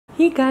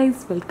Hey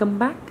guys, welcome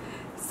back.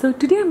 So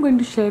today I'm going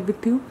to share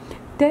with you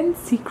 10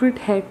 secret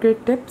hair care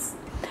tips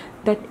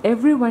that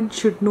everyone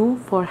should know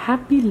for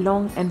happy,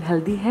 long and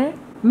healthy hair.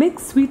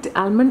 Mix sweet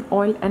almond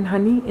oil and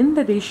honey in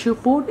the ratio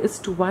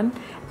 4:1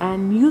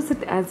 and use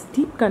it as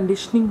deep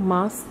conditioning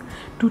mask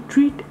to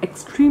treat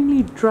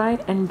extremely dry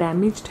and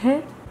damaged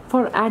hair.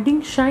 For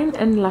adding shine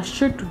and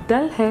luster to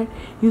dull hair,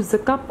 use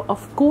a cup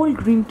of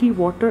cold green tea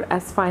water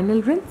as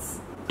final rinse.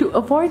 To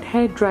avoid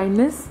hair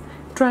dryness,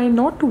 try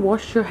not to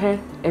wash your hair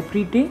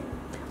every day.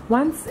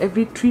 Once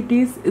every 3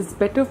 days is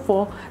better for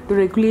the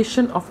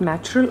regulation of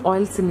natural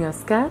oils in your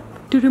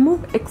scalp. To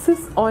remove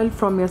excess oil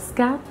from your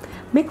scalp,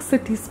 mix a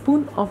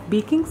teaspoon of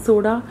baking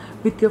soda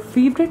with your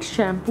favorite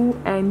shampoo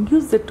and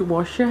use it to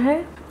wash your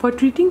hair. For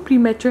treating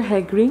premature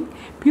hair graying,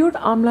 pure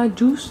amla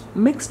juice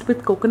mixed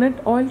with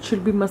coconut oil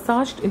should be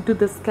massaged into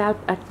the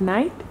scalp at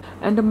night,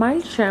 and a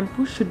mild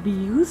shampoo should be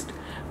used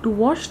to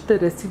wash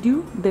the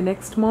residue the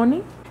next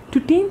morning. To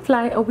tame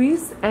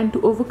flyaways and to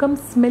overcome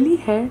smelly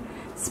hair,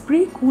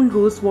 spray cool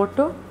rose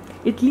water.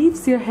 It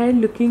leaves your hair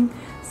looking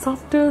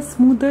softer,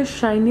 smoother,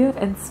 shinier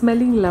and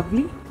smelling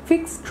lovely.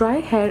 Fix dry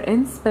hair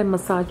ends by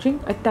massaging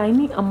a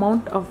tiny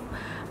amount of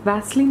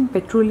Vaseline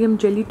petroleum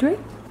jelly to it.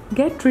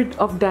 Get rid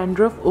of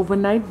dandruff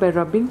overnight by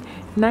rubbing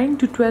 9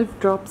 to 12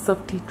 drops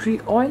of tea tree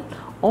oil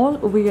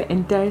all over your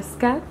entire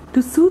scalp.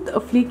 To soothe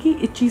a flaky,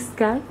 itchy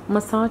scalp,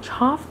 massage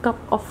half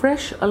cup of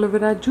fresh aloe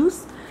vera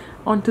juice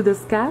onto the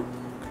scalp.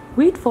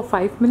 Wait for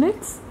 5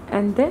 minutes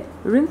and then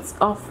rinse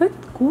off with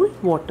cool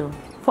water.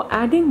 For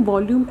adding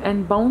volume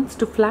and bounce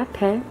to flat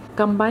hair,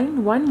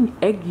 combine 1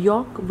 egg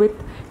yolk with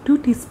 2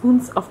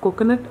 teaspoons of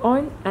coconut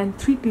oil and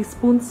 3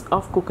 teaspoons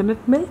of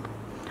coconut milk.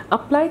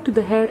 Apply to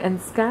the hair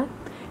and scalp.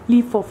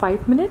 Leave for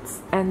 5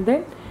 minutes and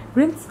then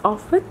rinse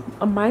off with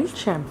a mild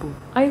shampoo.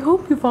 I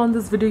hope you found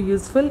this video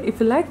useful. If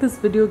you like this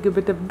video, give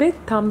it a big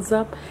thumbs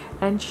up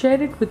and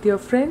share it with your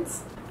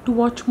friends. To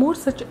watch more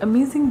such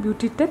amazing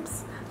beauty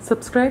tips,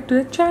 subscribe to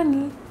the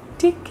channel.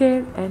 Take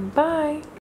care and bye.